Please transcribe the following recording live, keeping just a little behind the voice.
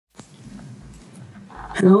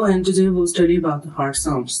Hello, and today we'll study about the heart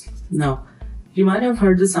sounds. Now, you might have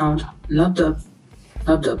heard the sound lub-dub,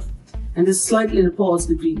 lub-dub, and there's slight little pause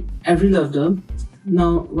between every lub-dub.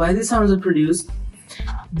 Now, why these sounds are produced?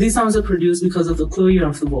 These sounds are produced because of the closure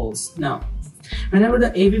of the valves. Now, whenever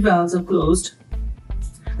the AV valves are closed,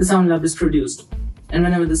 the sound lub is produced, and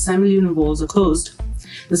whenever the semilunar valves are closed,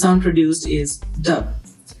 the sound produced is dub.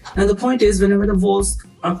 Now, the point is, whenever the valves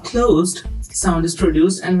are closed, sound is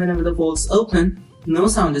produced, and whenever the valves open, no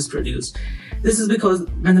sound is produced. This is because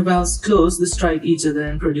when the valves close, they strike each other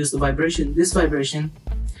and produce the vibration. This vibration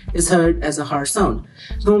is heard as a harsh sound.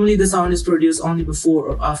 Normally, the sound is produced only before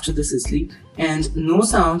or after the systole, and no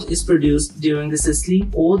sound is produced during the systole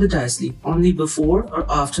or the diastole, only before or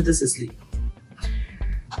after the systole.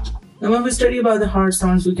 Now, when we study about the harsh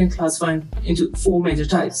sounds, we can classify into four major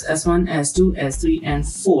types: S1, S2, S3, and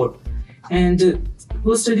 4. And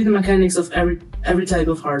we'll study the mechanics of every type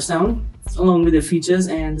of harsh sound, along with their features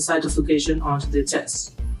and the site of location onto their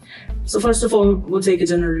chest. So first of all, we'll take a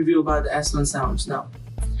general review about the S1 sound. Now,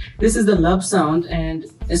 this is the lub sound, and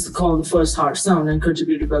it's called the first harsh sound and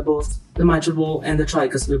contributed by both the mitral valve and the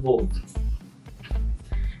tricuspid valve.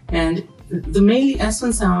 And the mainly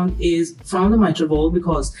S1 sound is from the mitral valve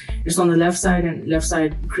because it's on the left side, and left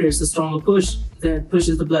side creates a stronger push that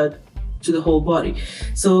pushes the blood to the whole body.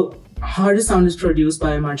 So hardest sound is produced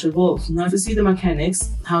by a mitral valve. Now, if you see the mechanics,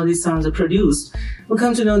 how these sounds are produced, we'll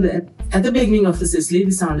come to know that at the beginning of the systole,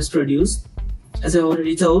 the sound is produced. As I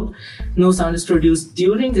already told, no sound is produced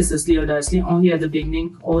during the systole or diastole, only at the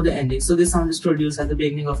beginning or the ending. So this sound is produced at the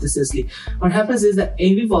beginning of the systole. What happens is that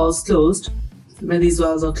AV valves closed. When these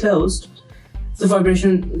valves are closed, this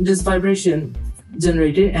vibration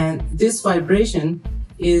generated, and this vibration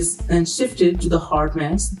is then shifted to the heart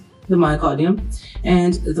mass, the myocardium,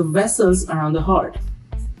 and the vessels around the heart.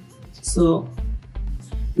 So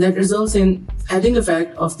that results in adding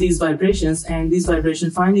effect of these vibrations, and these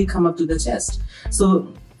vibrations finally come up to the chest.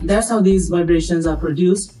 So that's how these vibrations are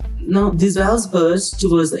produced. Now, these valves burst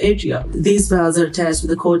towards the atria. These valves are attached with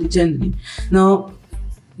the chordae tendineae. Now,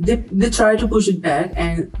 they try to push it back,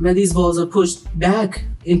 and when these valves are pushed back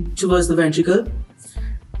towards the ventricle,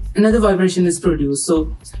 another vibration is produced.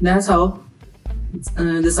 So that's how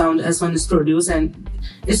the sound S1 is produced, and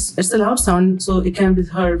it's a loud sound, so it can be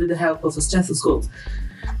heard with the help of a stethoscope.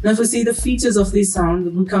 Now, if we see the features of this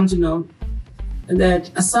sound, we come to know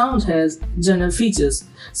that a sound has general features.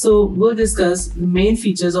 So we'll discuss the main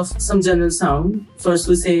features of some general sound. First,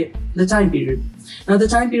 we say the time period. Now, the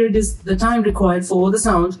time period is the time required for the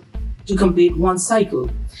sound to complete one cycle.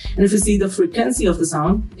 And if you see the frequency of the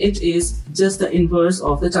sound, it is just the inverse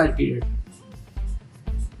of the time period.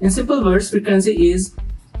 In simple words, frequency is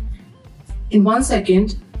in 1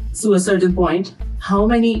 second to a certain point, how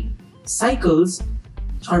many cycles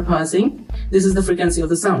are passing. This is the frequency of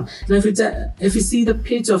the sound. Now, if you see the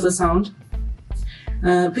pitch of the sound,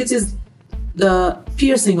 pitch is the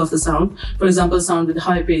piercing of the sound. For example, sound with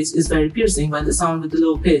high pitch is very piercing, while the sound with the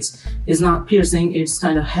low pitch is not piercing, it's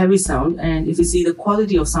kind of heavy sound. And if you see the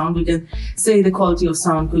quality of sound, we can say the quality of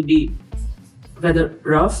sound could be whether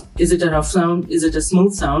rough, is it a rough sound, is it a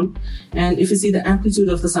smooth sound. And if you see the amplitude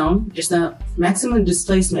of the sound, it's the maximum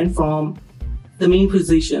displacement from the mean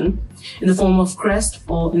position in the form of crest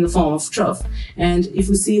or in the form of trough. And if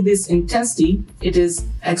we see this intensity, it is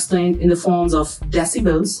explained in the forms of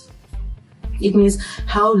decibels. It means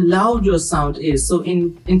how loud your sound is. So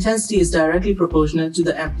intensity is directly proportional to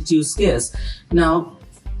the amplitude scales. Now,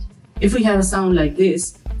 if we have a sound like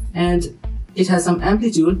this, and it has some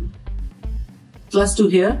amplitude, +2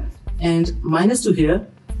 here and -2 here.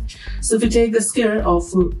 So if we take the square of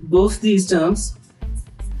both these terms,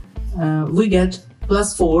 we get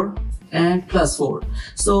 +4 and +4.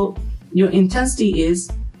 So your intensity is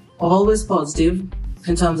always positive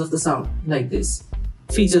in terms of the sound, like this.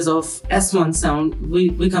 Features of S1 sound,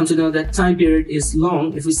 we come to know that time period is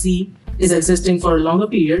long. If we see is existing for a longer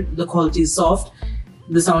period, the quality is soft.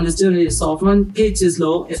 The sound is generally a soft one. Pitch is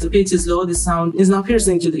low. If the pitch is low, the sound is not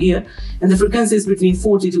piercing to the ear, and the frequency is between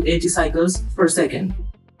 40 to 80 cycles per second.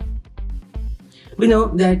 We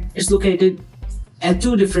know that it's located at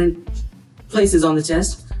two different places on the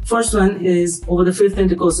chest. First one is over the fifth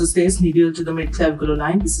intercostal space, medial to the mid-clavicular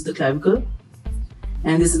line. This is the clavicle,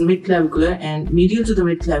 and this is mid-clavicular, and medial to the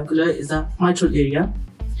mid-clavicular is the mitral area,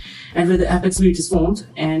 and where the apex beat is formed,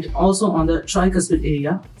 and also on the tricuspid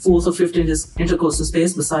area, fourth or fifth intercostal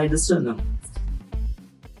space beside the sternum.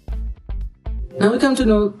 Now we come to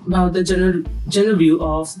know about the general view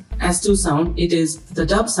of S2 sound. It is the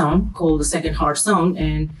dub sound, called the second heart sound,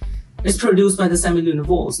 and it's produced by the semilunar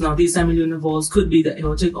valves. Now, these semilunar valves could be the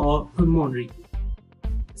aortic or pulmonary.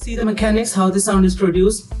 See the mechanics, how the sound is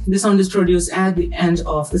produced. The sound is produced at the end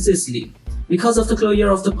of the systole. Because of the closure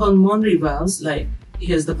of the pulmonary valves, like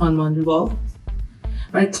here's the pulmonary valve,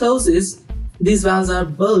 when it closes, these valves are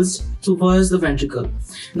bulged towards the ventricle.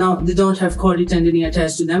 Now, they don't have chordae tendineae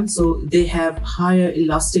attached to them, so they have higher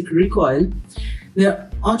elastic recoil. They are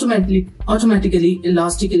automatically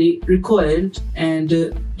elastically recoiled, and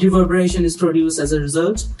reverberation is produced as a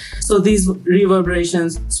result. So these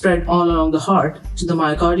reverberations spread all along the heart, to the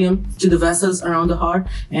myocardium, to the vessels around the heart,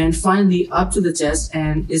 and finally up to the chest,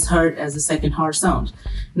 and is heard as the second heart sound.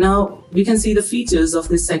 Now we can see the features of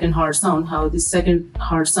this second heart sound, how this second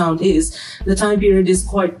heart sound is. The time period is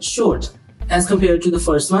quite short as compared to the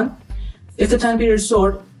first one. If the time period is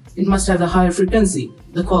short, it must have a higher frequency.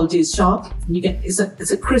 The quality is sharp.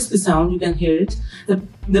 It's a crispy sound. You can hear it.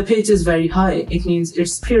 The pitch is very high. It means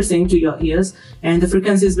it's piercing to your ears, and the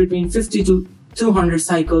frequency is between 50 to 200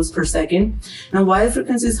 cycles per second. Now, why the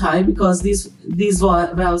frequency is high? Because these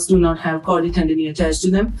valves do not have chordae tendineae attached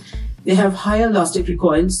to them. They have higher elastic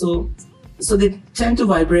recoil, so they tend to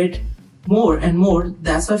vibrate more and more.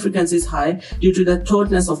 That's why frequency is high, due to the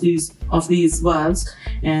tautness of these valves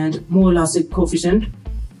and more elastic coefficient.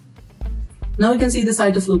 Now we can see the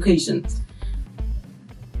site of location.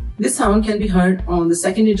 This sound can be heard on the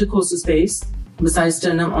second intercostal space, besides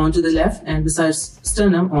sternum onto the left and besides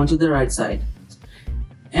sternum onto the right side.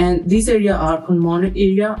 And these areas are pulmonic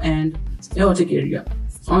area and aortic area.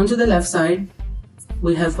 Onto the left side,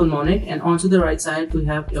 we have pulmonic, and onto the right side, we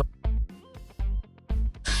have aortic.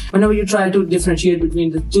 Whenever you try to differentiate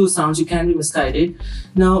between the two sounds, you can be misguided.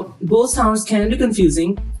 Now, both sounds can be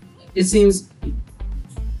confusing. It seems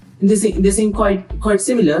they seem quite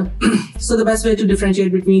similar. So the best way to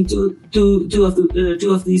differentiate between two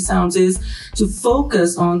of these sounds is to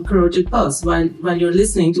focus on carotid pulse while you're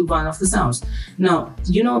listening to one of the sounds. Now,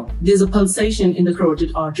 there's a pulsation in the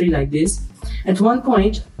carotid artery like this. At one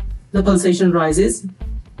point, the pulsation rises,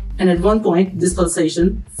 and at one point, this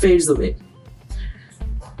pulsation fades away.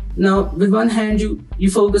 Now, with one hand,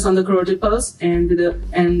 you focus on the carotid pulse,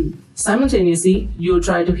 and simultaneously, you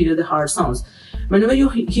try to hear the heart sounds. Whenever you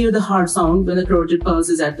hear the heart sound, when the carotid pulse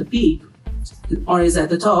is at the peak or is at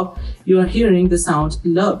the top, you are hearing the sound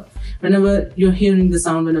lub. Whenever you're hearing the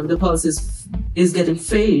sound, whenever the pulse is getting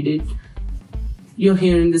faded, you're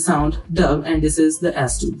hearing the sound dub, and this is the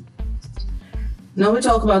S2. Now we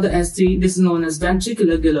talk about the S3. This is known as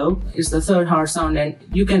ventricular galop. It's the third heart sound, and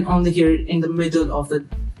you can only hear it in the middle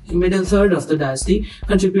third of the diastole,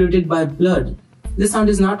 contributed by blood. This sound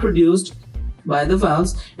is not produced by the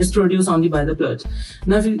valves, it's produced only by the blood.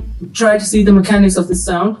 Now if you try to see the mechanics of this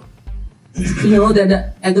sound, you know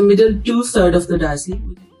that at the middle 2/3 of the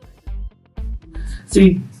diastole,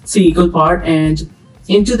 we can three equal part, and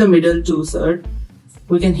into the middle 2/3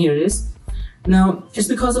 we can hear this. Now, it's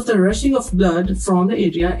because of the rushing of blood from the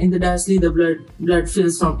atria. In the diastole, the blood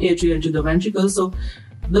fills from atria into the ventricles, so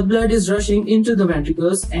the blood is rushing into the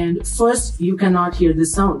ventricles, and first you cannot hear the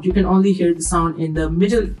sound. You can only hear the sound in the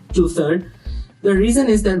middle 2/3. The reason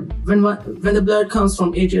is that when the blood comes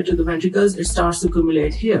from atria to the ventricles, it starts to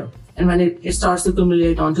accumulate here, and when it starts to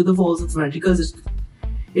accumulate onto the walls of the ventricles,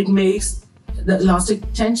 it makes the elastic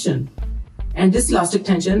tension, and this elastic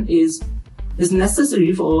tension is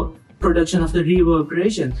necessary for production of the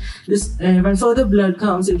reverberation. When further blood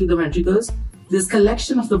comes into the ventricles, this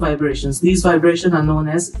collection of the vibrations, these vibrations are known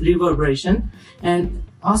as reverberation, and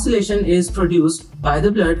oscillation is produced by the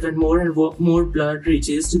blood when more and more blood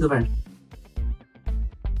reaches to the ventricle.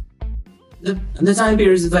 The time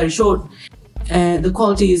period is very short, and the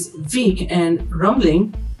quality is weak and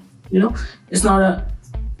rumbling. It's not a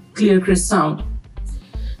clear, crisp sound.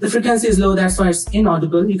 The frequency is low, that's why it's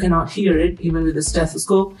inaudible. You cannot hear it even with a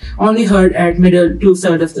stethoscope. Only heard at middle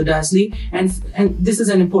 2/3 of the diastole. And this is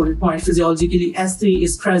an important point. Physiologically, S3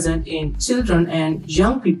 is present in children and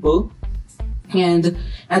young people. And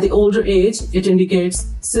at the older age, it indicates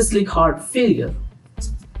systolic heart failure.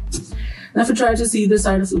 Now, if you try to see the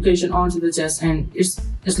site of location onto the chest, and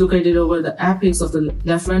it's located over the apex of the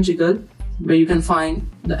left ventricle, where you can find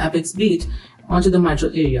the apex beat onto the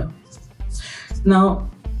mitral area. Now,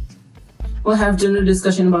 we'll have general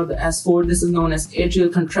discussion about the S4. This is known as atrial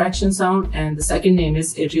contraction sound, and the second name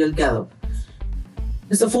is atrial gallop.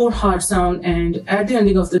 It's a 4-heart sound, and at the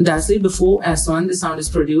ending of the diastole, before S1, the sound is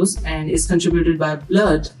produced and is contributed by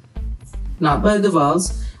blood, not by the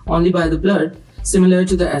valves, only by the blood, similar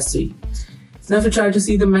to the S3. Now, if you try to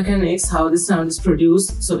see the mechanics, how this sound is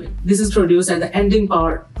produced, so this is produced at the ending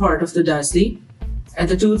part of the diastole. At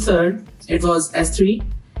the 2/3, it was S3,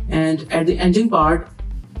 and at the ending part,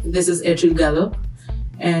 this is atrial gallop.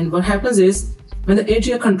 And what happens is, when the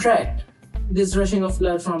atria contract, this rushing of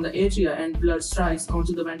blood from the atria and blood strikes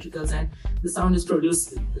onto the ventricles and the sound is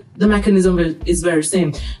produced. The mechanism is very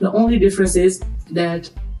same. The only difference is that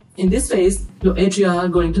in this phase, your atria are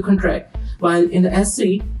going to contract, while in the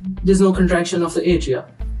S3, there's no contraction of the atria.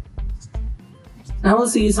 Now we'll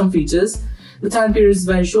see some features. The time period is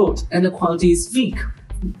very short and the quality is weak.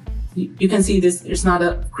 You can see this, it's not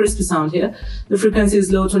a crispy sound here. The frequency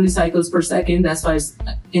is low, 20 cycles per second, that's why it's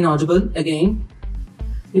inaudible again.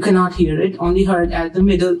 You cannot hear it, only heard at the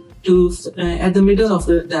middle of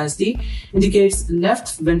the diastole, indicates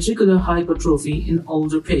left ventricular hypertrophy in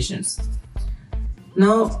older patients.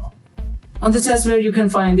 Now, on the chest where you can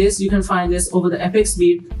find this over the apex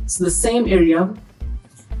beat. It's the same area,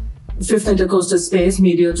 fifth intercostal space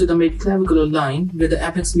medial to the mid-clavicular line where the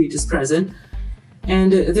apex beat is present.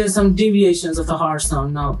 And there's some deviations of the harsh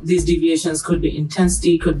sound. Now, these deviations could be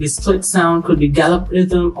intensity, could be split sound, could be gallop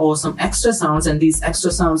rhythm, or some extra sounds. And these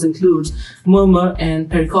extra sounds include murmur and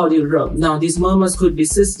pericardial rub. Now, these murmurs could be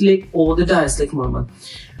systolic or the diastolic murmur.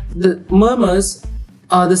 The murmurs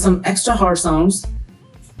are some extra harsh sounds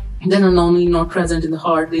that are normally not present in the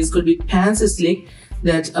heart. These could be pansystolic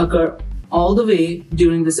that occur all the way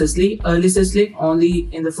during the systole, early systolic only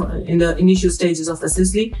in the initial stages of the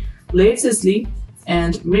systole, late systole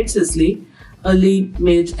and mid systole, early,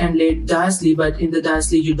 mid and late diastole, but in the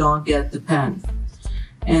diastole you don't get the pan.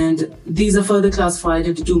 And these are further classified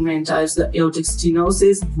into two main types, the aortic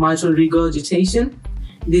stenosis, mitral regurgitation.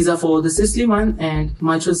 These are for the systole one, and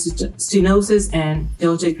mitral stenosis and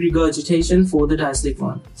aortic regurgitation for the diastolic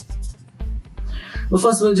one. But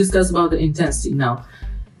first we'll discuss about the intensity now.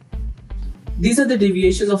 These are the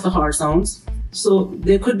deviations of the heart sounds. So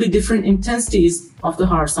there could be different intensities of the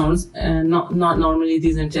heart sounds, and not normally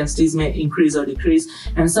these intensities may increase or decrease.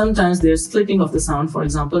 And sometimes there's splitting of the sound. For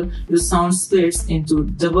example, your sound splits into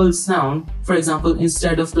double sound. For example,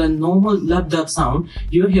 instead of the normal lub-dub sound,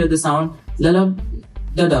 you hear the sound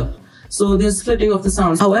la-lub-da-dub. So there's splitting of the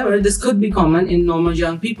sounds. However, this could be common in normal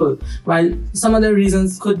young people, while some other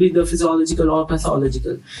reasons could be the physiological or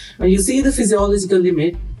pathological. When you see the physiological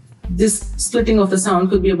limit, this splitting of the sound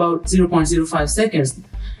could be about 0.05 seconds.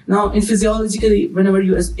 Now, in physiologically, whenever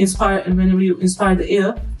you inspire the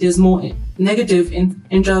air, there's more negative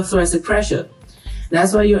intrathoracic pressure.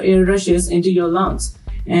 That's why your air rushes into your lungs,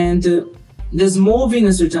 and there's more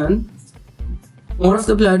venous return. More of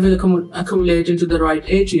the blood will accumulate into the right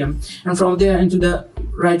atrium, and from there into the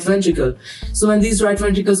right ventricle. So when these right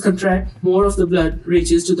ventricles contract, more of the blood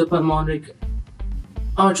reaches to the pulmonary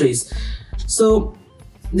arteries. So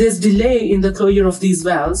there's delay in the closure of these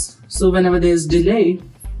valves. So whenever there's delay,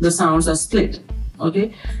 the sounds are split,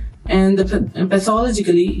 okay? And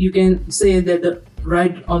pathologically, you can say that the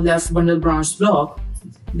right or left bundle branch block,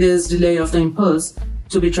 there's delay of the impulse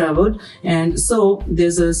to be traveled, and so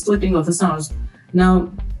there's a splitting of the sounds.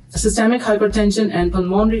 Now, systemic hypertension and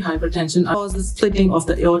pulmonary hypertension cause the splitting of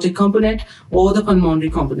the aortic component or the pulmonary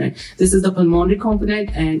component. This is the pulmonary component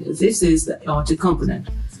and this is the aortic component.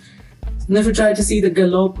 And if you try to see the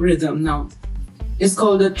gallop rhythm, now it's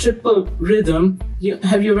called a triple rhythm.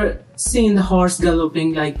 Have you ever seen the horse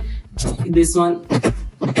galloping like this one?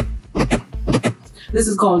 This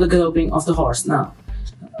is called the galloping of the horse. Now,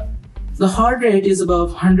 the heart rate is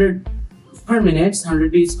above 100 per minute,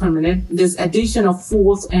 100 beats per minute. There's addition of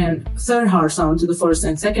fourth and third heart sound to the first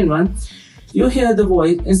and second one. You hear the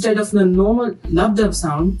voice, instead of the normal lub-dub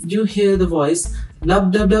sound, you hear the voice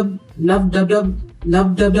lub-dub-dub, lub-dub-dub,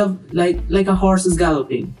 lub-dub-dub, like a horse is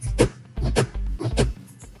galloping.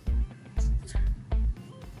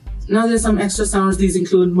 Now there's some extra sounds. These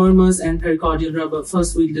include murmurs and pericardial rub.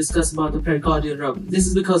 First we'll discuss about the pericardial rub. This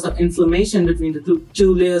is because of inflammation between the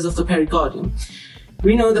two layers of the pericardium.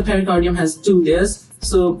 We know the pericardium has two layers.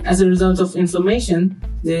 So as a result of inflammation,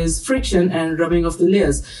 there's friction and rubbing of the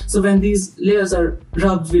layers. So when these layers are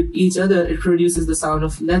rubbed with each other, it produces the sound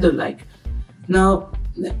of leather-like. Now,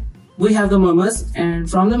 we have the murmurs, and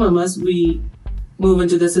from the murmurs, we move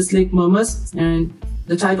into the systolic murmurs, and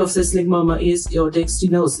the type of systolic murmur is aortic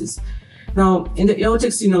stenosis. Now, in the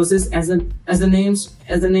aortic stenosis, as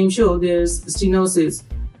the name shows, there's stenosis,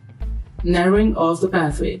 narrowing of the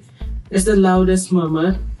pathway. It's the loudest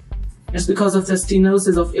murmur. It's because of the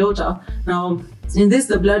stenosis of aorta. Now, in this,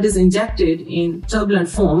 the blood is injected in turbulent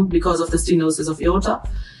form because of the stenosis of aorta.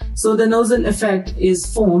 So the nozzle effect is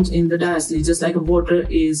formed in the diastole, just like water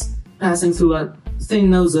is passing through a thin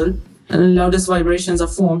nozzle. And loudest vibrations are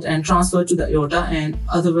formed and transferred to the aorta and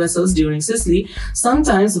other vessels during systole.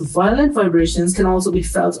 Sometimes violent vibrations can also be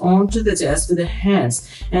felt onto the chest with the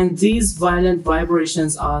hands, and these violent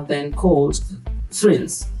vibrations are then called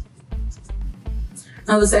thrills.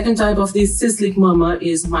 Now, the second type of the systolic murmur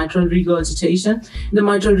is mitral regurgitation. The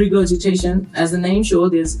mitral regurgitation, as the name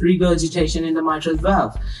shows, there's regurgitation in the mitral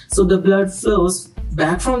valve. So the blood flows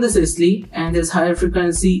back from the systole and there's higher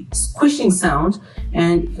frequency squishing sound,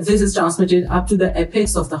 and this is transmitted up to the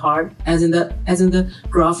apex of the heart. As in the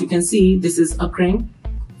graph you can see, this is occurring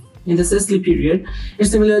in the systole period. It's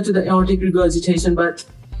similar to the aortic regurgitation, but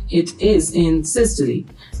it is in systole.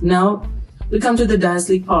 Now we come to the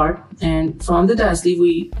diastolic part, and from the diastole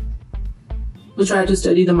we try to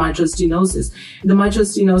study the mitral stenosis. The mitral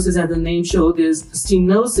stenosis, as the name shows, there's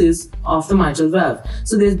stenosis of the mitral valve.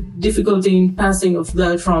 So there's difficulty in passing of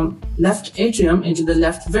blood from left atrium into the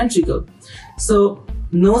left ventricle. So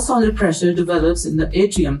no solid pressure develops in the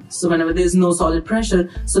atrium. So whenever there's no solid pressure,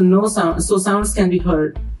 sounds can be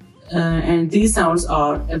heard. And these sounds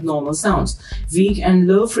are abnormal sounds. Weak and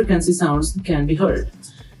low frequency sounds can be heard.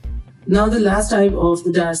 Now the last type of the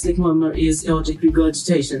diastolic murmur is aortic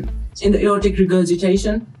regurgitation. In the aortic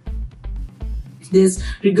regurgitation, there's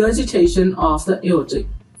regurgitation of the aortic.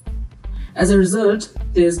 As a result,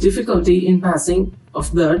 there's difficulty in passing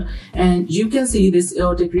of blood, and you can see this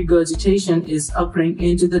aortic regurgitation is occurring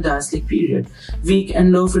into the diastolic period. Weak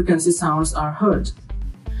and low frequency sounds are heard.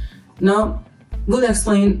 Now, we'll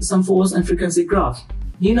explain some force and frequency graph.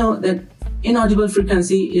 You know that inaudible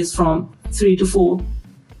frequency is from 3 to 4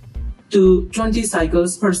 to 20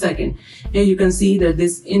 cycles per second. Here you can see that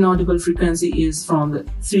this inaudible frequency is from the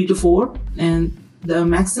 3 to 4, and the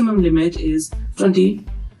maximum limit is 20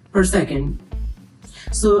 per second.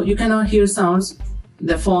 So you cannot hear sounds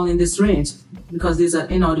that fall in this range because these are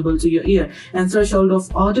inaudible to your ear. And threshold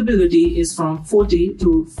of audibility is from 40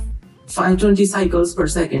 to 520 cycles per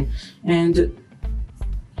second. And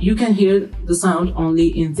you can hear the sound only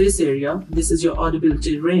in this area. This is your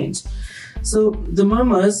audibility range. So the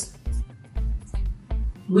murmurs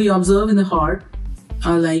we observe in the heart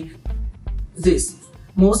are like this.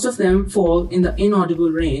 Most of them fall in the inaudible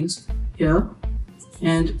range here,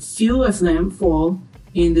 and few of them fall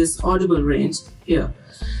in this audible range here.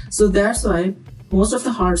 So that's why most of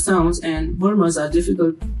the heart sounds and murmurs are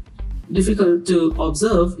difficult to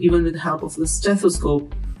observe even with the help of the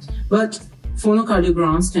stethoscope, but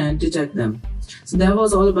phonocardiograms can detect them. So that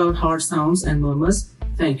was all about heart sounds and murmurs.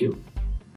 Thank you.